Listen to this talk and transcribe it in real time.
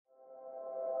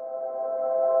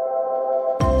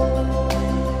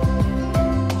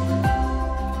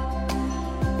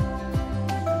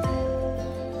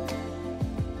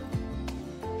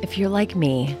if you're like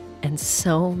me and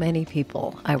so many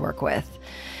people I work with,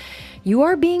 you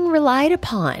are being relied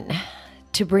upon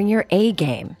to bring your A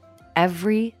game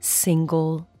every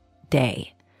single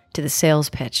day to the sales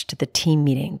pitch, to the team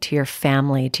meeting, to your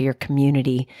family, to your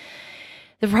community.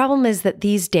 The problem is that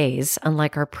these days,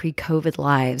 unlike our pre-COVID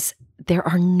lives, there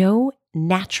are no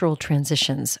natural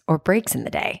transitions or breaks in the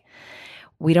day.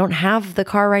 We don't have the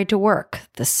car ride to work,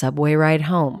 the subway ride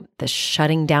home, the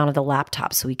shutting down of the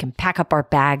laptop so we can pack up our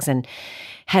bags and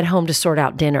head home to sort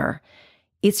out dinner.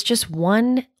 It's just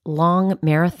one long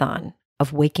marathon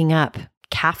of waking up,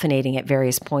 caffeinating at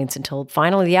various points until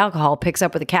finally the alcohol picks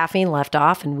up where the caffeine left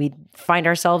off and we find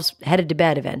ourselves headed to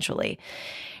bed eventually.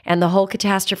 And the whole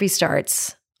catastrophe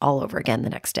starts all over again the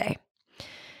next day.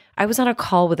 I was on a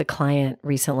call with a client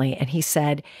recently and he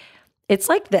said, it's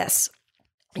like this.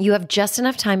 You have just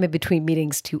enough time in between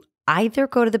meetings to either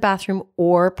go to the bathroom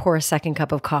or pour a second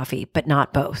cup of coffee, but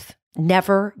not both.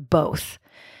 Never both.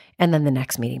 And then the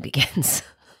next meeting begins.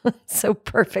 So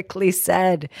perfectly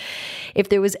said. If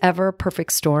there was ever a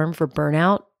perfect storm for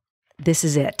burnout, this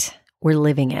is it. We're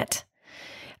living it.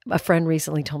 A friend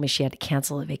recently told me she had to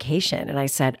cancel a vacation. And I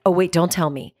said, oh, wait, don't tell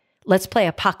me. Let's play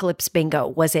apocalypse bingo.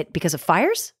 Was it because of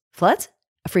fires, floods,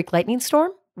 a freak lightning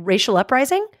storm, racial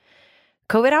uprising,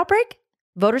 COVID outbreak?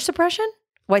 Voter suppression,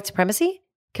 white supremacy,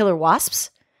 killer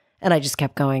wasps? And I just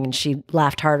kept going and she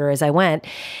laughed harder as I went.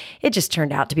 It just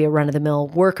turned out to be a run-of-the-mill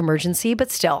work emergency, but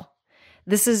still,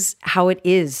 this is how it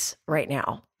is right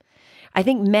now. I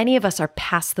think many of us are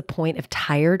past the point of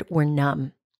tired or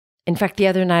numb. In fact, the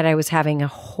other night I was having a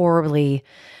horribly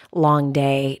long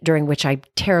day during which I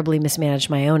terribly mismanaged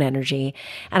my own energy.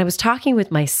 And I was talking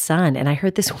with my son and I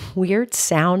heard this weird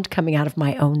sound coming out of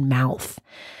my own mouth.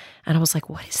 And I was like,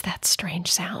 what is that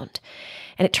strange sound?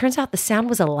 And it turns out the sound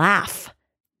was a laugh.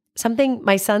 Something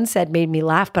my son said made me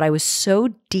laugh, but I was so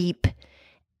deep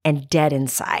and dead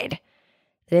inside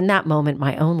that in that moment,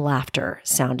 my own laughter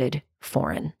sounded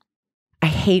foreign. I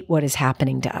hate what is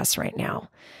happening to us right now.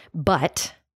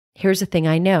 But here's the thing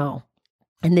I know.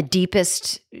 In the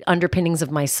deepest underpinnings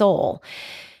of my soul,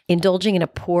 indulging in a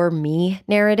poor me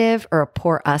narrative or a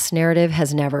poor us narrative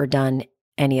has never done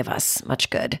any of us much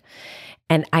good.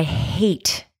 And I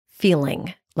hate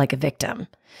feeling like a victim.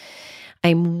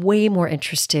 I'm way more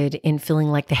interested in feeling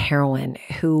like the heroine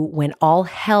who, when all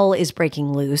hell is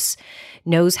breaking loose,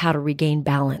 knows how to regain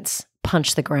balance,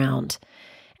 punch the ground,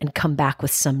 and come back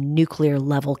with some nuclear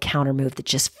level counter move that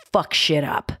just fucks shit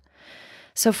up.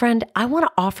 So friend, I want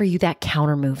to offer you that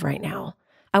counter move right now.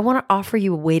 I want to offer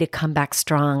you a way to come back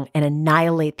strong and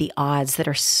annihilate the odds that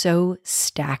are so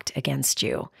stacked against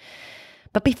you.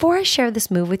 But before I share this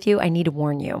move with you, I need to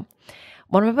warn you.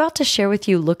 What I'm about to share with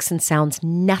you looks and sounds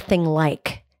nothing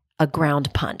like a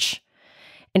ground punch.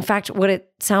 In fact, what it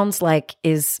sounds like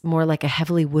is more like a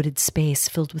heavily wooded space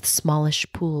filled with smallish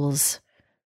pools.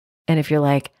 And if you're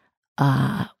like,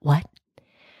 what?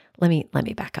 Let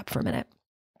me back up for a minute.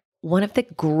 One of the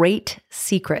great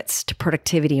secrets to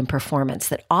productivity and performance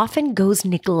that often goes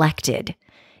neglected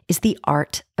is the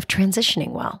art of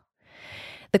transitioning well.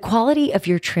 The quality of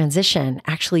your transition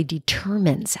actually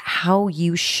determines how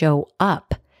you show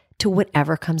up to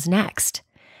whatever comes next.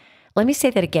 Let me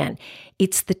say that again.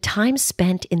 It's the time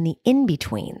spent in the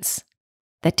in-betweens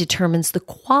that determines the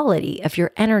quality of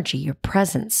your energy, your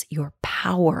presence, your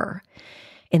power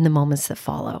in the moments that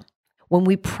follow. When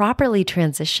we properly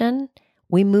transition,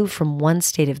 we move from one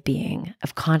state of being,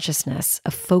 of consciousness,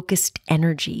 of focused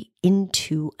energy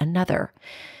into another.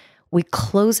 We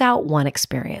close out one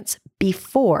experience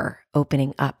before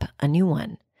opening up a new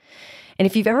one. And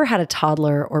if you've ever had a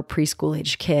toddler or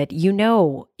preschool-age kid,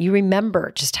 you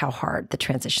remember just how hard the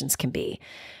transitions can be.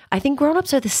 I think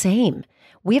grown-ups are the same.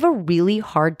 We have a really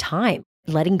hard time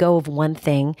letting go of one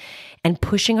thing and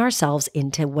pushing ourselves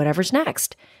into whatever's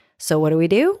next. So what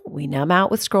do? We numb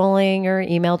out with scrolling or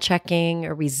email checking,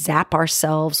 or we zap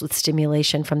ourselves with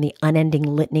stimulation from the unending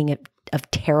litany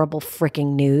of terrible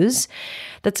freaking news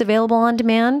that's available on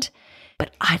demand.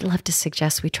 But I'd love to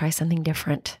suggest we try something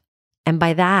different. And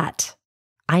by that,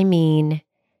 I mean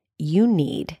you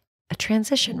need a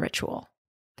transition ritual.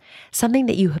 Something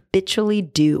that you habitually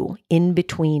do in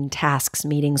between tasks,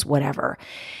 meetings, whatever.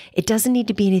 It doesn't need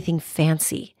to be anything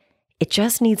fancy. It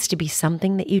just needs to be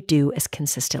something that you do as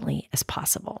consistently as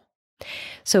possible.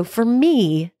 So for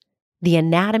me, the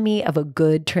anatomy of a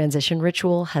good transition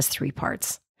ritual has 3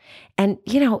 parts. And,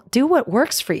 do what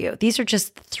works for you. These are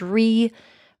just 3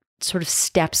 sort of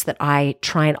steps that I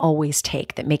try and always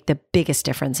take that make the biggest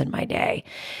difference in my day.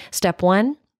 Step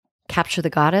 1, capture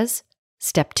the gathas.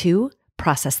 Step 2,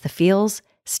 process the feels.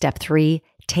 Step 3,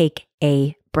 take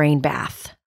a brain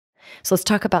bath. So let's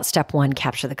talk about step 1,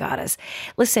 capture the goddess.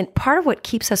 Listen, part of what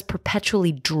keeps us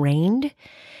perpetually drained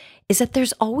is that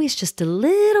there's always just a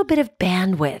little bit of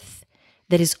bandwidth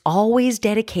that is always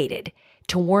dedicated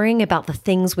to worrying about the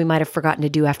things we might have forgotten to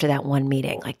do after that one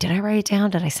meeting. Like, did I write it down?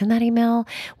 Did I send that email?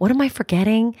 What am I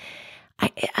forgetting?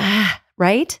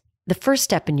 Right? The first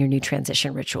step in your new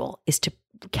transition ritual is to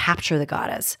capture the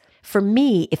goddess. For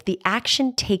me, if the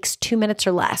action takes 2 minutes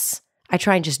or less, I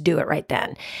try and just do it right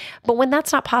then. But when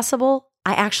that's not possible,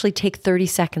 I actually take 30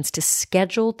 seconds to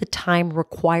schedule the time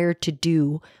required to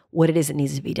do what it is that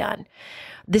needs to be done.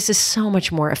 This is so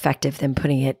much more effective than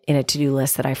putting it in a to-do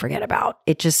list that I forget about.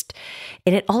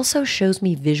 And it also shows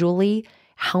me visually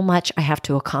how much I have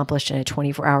to accomplish in a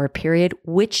 24-hour period,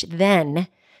 which then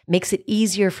makes it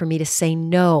easier for me to say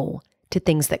no to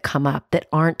things that come up that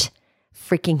aren't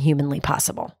freaking humanly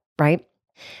possible, right?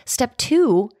 Step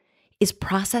 2 is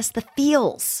process the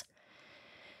feels.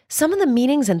 Some of the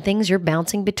meetings and things you're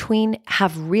bouncing between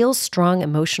have real strong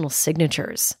emotional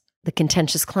signatures. The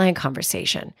contentious client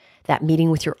conversation, that meeting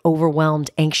with your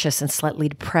overwhelmed, anxious, and slightly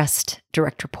depressed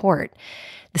direct report,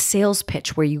 the sales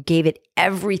pitch where you gave it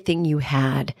everything you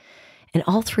had. And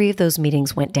all 3 of those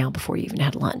meetings went down before you even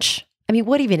had lunch. I mean,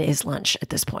 what even is lunch at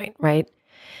this point, right?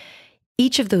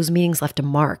 Each of those meetings left a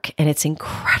mark, and it's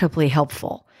incredibly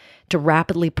helpful to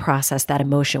rapidly process that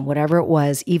emotion, whatever it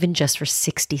was, even just for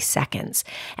 60 seconds.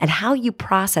 And how you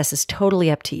process is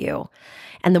totally up to you.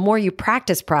 And the more you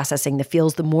practice processing the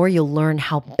feels, the more you'll learn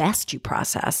how best you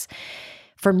process.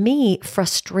 For me,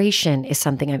 frustration is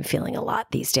something I'm feeling a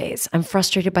lot these days. I'm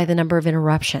frustrated by the number of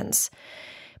interruptions,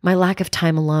 my lack of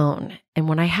time alone. And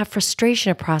when I have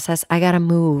frustration to process, I gotta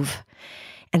move.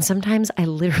 And sometimes I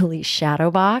literally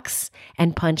shadow box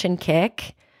and punch and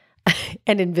kick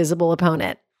an invisible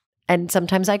opponent. And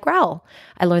sometimes I growl.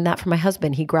 I learned that from my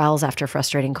husband. He growls after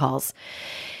frustrating calls.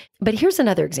 But here's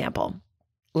another example.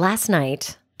 Last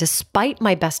night, despite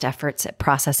my best efforts at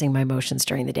processing my emotions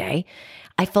during the day,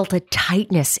 I felt a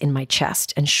tightness in my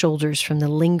chest and shoulders from the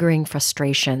lingering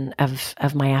frustration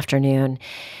of my afternoon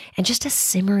and just a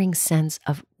simmering sense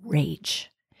of rage.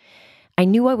 I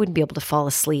knew I wouldn't be able to fall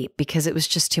asleep because it was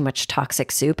just too much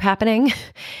toxic soup happening.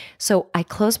 So I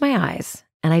closed my eyes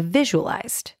and I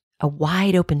visualized a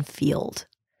wide open field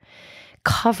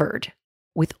covered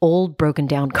with old broken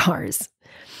down cars.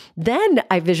 Then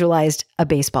I visualized a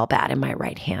baseball bat in my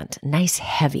right hand, a nice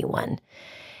heavy one.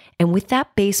 And with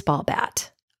that baseball bat,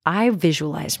 I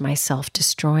visualized myself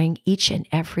destroying each and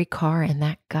every car in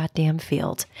that goddamn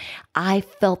field. I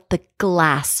felt the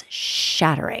glass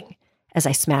shattering as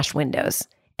I smashed windows.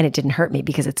 And it didn't hurt me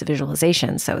because it's a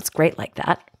visualization, so it's great like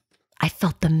that. I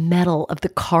felt the metal of the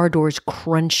car doors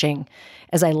crunching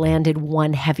as I landed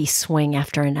one heavy swing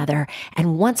after another.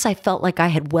 And once I felt like I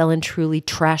had well and truly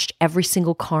trashed every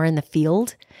single car in the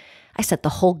field, I set the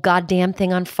whole goddamn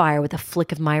thing on fire with a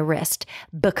flick of my wrist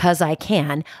because I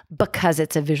can, because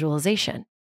it's a visualization.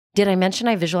 Did I mention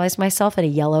I visualized myself in a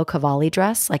yellow Cavalli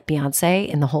dress like Beyonce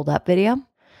in the Hold Up video?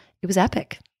 It was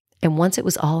epic. And once it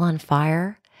was all on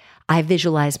fire, I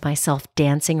visualized myself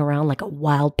dancing around like a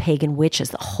wild pagan witch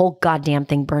as the whole goddamn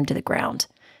thing burned to the ground.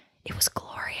 It was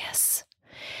glorious.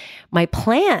 My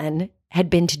plan had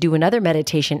been to do another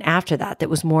meditation after that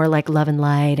was more like love and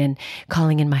light and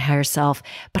calling in my higher self,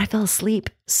 but I fell asleep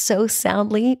so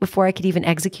soundly before I could even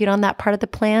execute on that part of the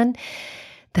plan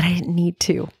that I didn't need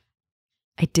to.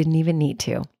 I didn't even need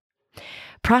to.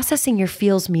 Processing your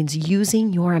feels means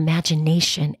using your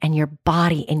imagination and your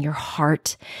body and your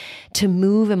heart to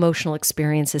move emotional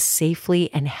experiences safely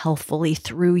and healthfully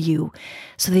through you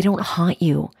so they don't haunt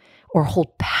you or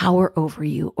hold power over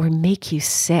you or make you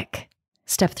sick.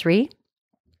 Step 3,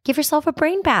 give yourself a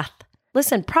brain bath.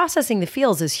 Listen, processing the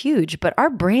feels is huge, but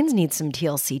our brains need some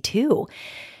TLC too.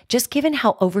 Just given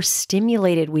how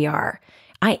overstimulated we are,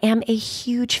 I am a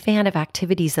huge fan of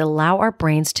activities that allow our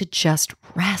brains to just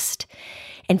rest.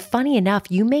 And funny enough,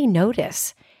 you may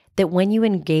notice that when you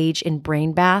engage in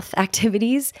brain bath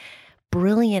activities,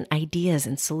 brilliant ideas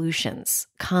and solutions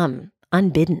come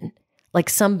unbidden. Like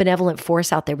some benevolent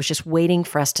force out there was just waiting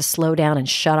for us to slow down and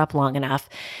shut up long enough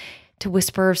to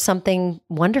whisper something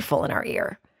wonderful in our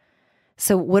ear.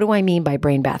 So what do I mean by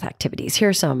brain bath activities? Here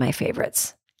are some of my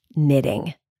favorites.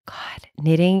 Knitting. God,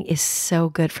 knitting is so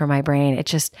good for my brain. It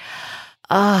just,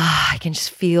 I can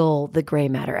just feel the gray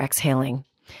matter exhaling.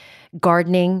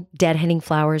 Gardening, deadheading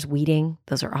flowers, weeding,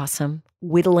 those are awesome.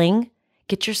 Whittling,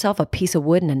 get yourself a piece of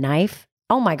wood and a knife.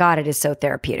 Oh my God, it is so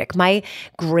therapeutic. My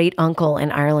great uncle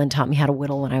in Ireland taught me how to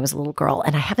whittle when I was a little girl,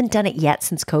 and I haven't done it yet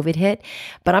since COVID hit,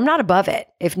 but I'm not above it.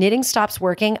 If knitting stops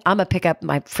working, I'm gonna pick up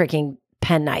my freaking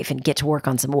penknife and get to work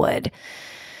on some wood.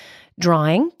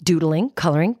 Drawing, doodling,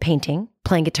 coloring, painting,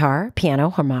 playing guitar, piano,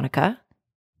 harmonica,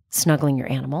 snuggling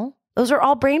your animal. Those are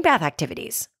all brain bath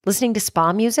activities. Listening to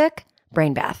spa music,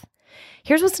 brain bath.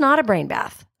 Here's what's not a brain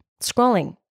bath.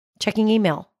 Scrolling, checking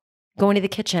email, going to the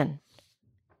kitchen,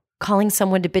 calling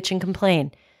someone to bitch and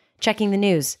complain, checking the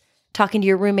news, talking to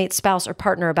your roommate, spouse, or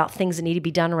partner about things that need to be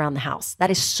done around the house.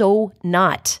 That is so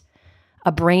not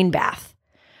a brain bath.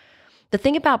 The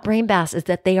thing about brain baths is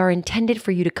that they are intended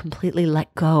for you to completely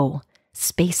let go,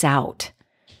 space out,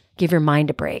 give your mind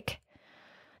a break.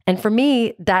 And for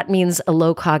me, that means a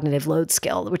low cognitive load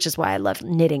skill, which is why I love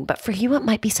knitting. But for you, it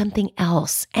might be something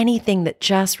else, anything that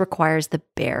just requires the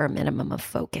bare minimum of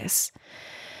focus.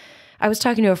 I was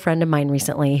talking to a friend of mine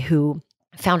recently who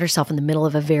found herself in the middle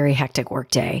of a very hectic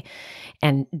workday.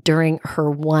 And during her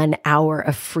 1 hour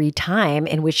of free time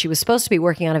in which she was supposed to be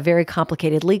working on a very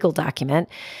complicated legal document,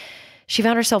 she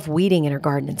found herself weeding in her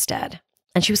garden instead.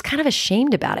 And she was kind of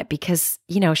ashamed about it because,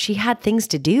 she had things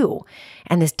to do.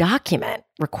 And this document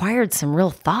required some real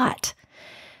thought.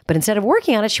 But instead of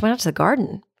working on it, she went out to the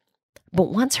garden.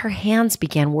 But once her hands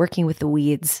began working with the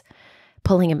weeds,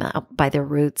 pulling them out by their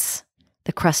roots,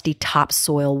 the crusty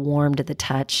topsoil warm to the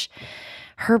touch,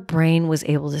 her brain was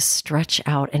able to stretch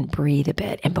out and breathe a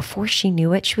bit. And before she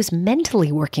knew it, she was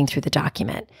mentally working through the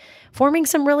document, forming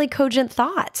some really cogent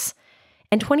thoughts.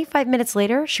 And 25 minutes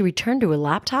later, she returned to her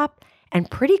laptop and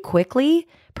pretty quickly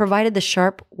provided the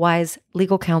sharp, wise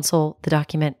legal counsel the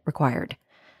document required.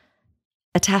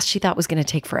 A task she thought was going to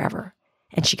take forever,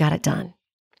 and she got it done.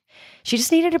 She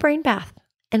just needed a brain bath.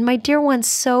 And my dear one,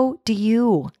 so do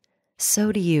you.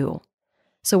 So do you.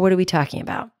 So what are we talking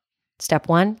about? Step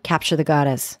 1, capture the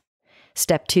goddess.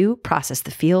 Step 2, process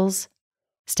the feels.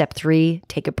 Step 3,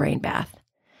 take a brain bath.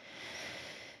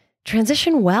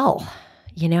 Transition well,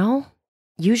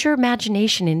 Use your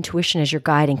imagination and intuition as your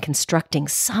guide in constructing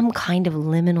some kind of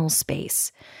liminal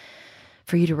space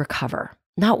for you to recover.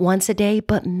 Not once a day,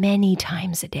 but many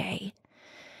times a day.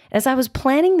 As I was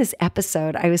planning this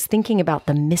episode, I was thinking about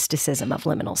the mysticism of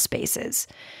liminal spaces,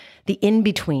 the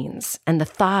in-betweens, and the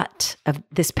thought of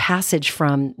this passage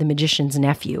from The Magician's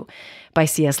Nephew by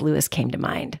C.S. Lewis came to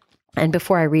mind. And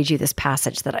before I read you this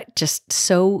passage that just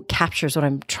so captures what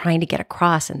I'm trying to get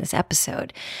across in this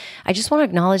episode, I just want to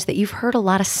acknowledge that you've heard a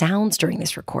lot of sounds during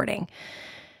this recording.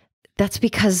 That's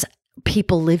because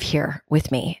people live here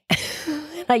with me.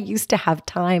 I used to have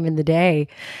time in the day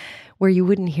where you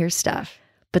wouldn't hear stuff,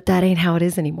 but that ain't how it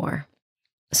is anymore.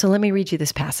 So let me read you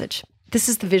this passage. This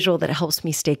is the visual that helps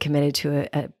me stay committed to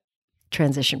a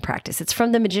transition practice. It's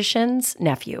from The Magician's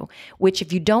Nephew, which,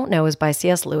 if you don't know, is by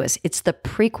C.S. Lewis. It's the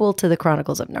prequel to the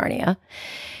Chronicles of Narnia,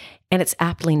 and it's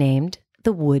aptly named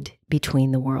The Wood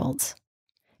Between the Worlds.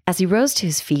 As he rose to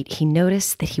his feet, he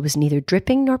noticed that he was neither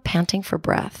dripping nor panting for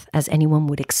breath, as anyone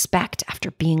would expect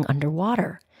after being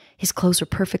underwater. His clothes were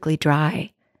perfectly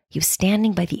dry. He was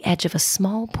standing by the edge of a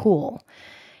small pool,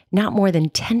 not more than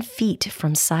 10 feet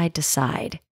from side to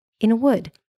side, in a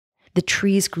wood. The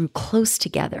trees grew close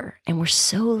together and were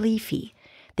so leafy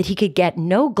that he could get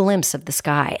no glimpse of the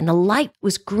sky, and the light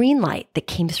was green light that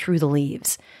came through the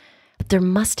leaves. But there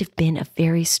must have been a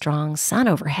very strong sun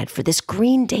overhead, for this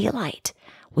green daylight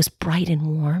was bright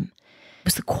and warm. It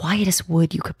was the quietest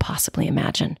wood you could possibly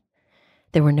imagine.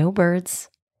 There were no birds,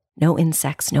 no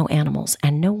insects, no animals,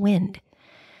 and no wind.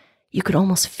 You could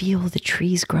almost feel the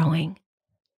trees growing.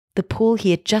 The pool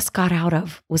he had just got out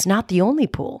of was not the only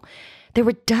pool. There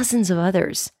were dozens of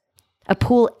others, a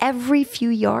pool every few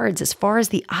yards as far as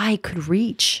the eye could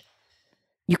reach.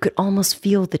 You could almost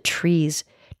feel the trees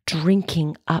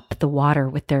drinking up the water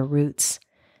with their roots.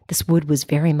 This wood was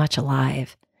very much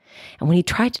alive. And when he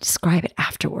tried to describe it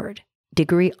afterward,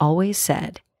 Diggory always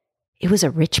said it was a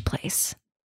rich place,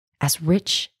 as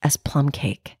rich as plum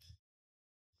cake.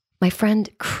 My friend,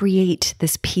 create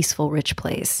this peaceful, rich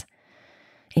place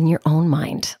in your own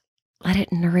mind. Let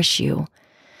it nourish you.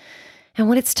 And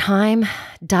when it's time,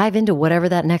 dive into whatever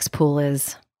that next pool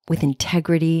is with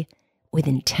integrity, with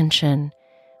intention,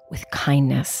 with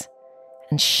kindness,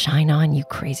 and shine on, you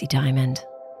crazy diamond.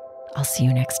 I'll see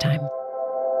you next time.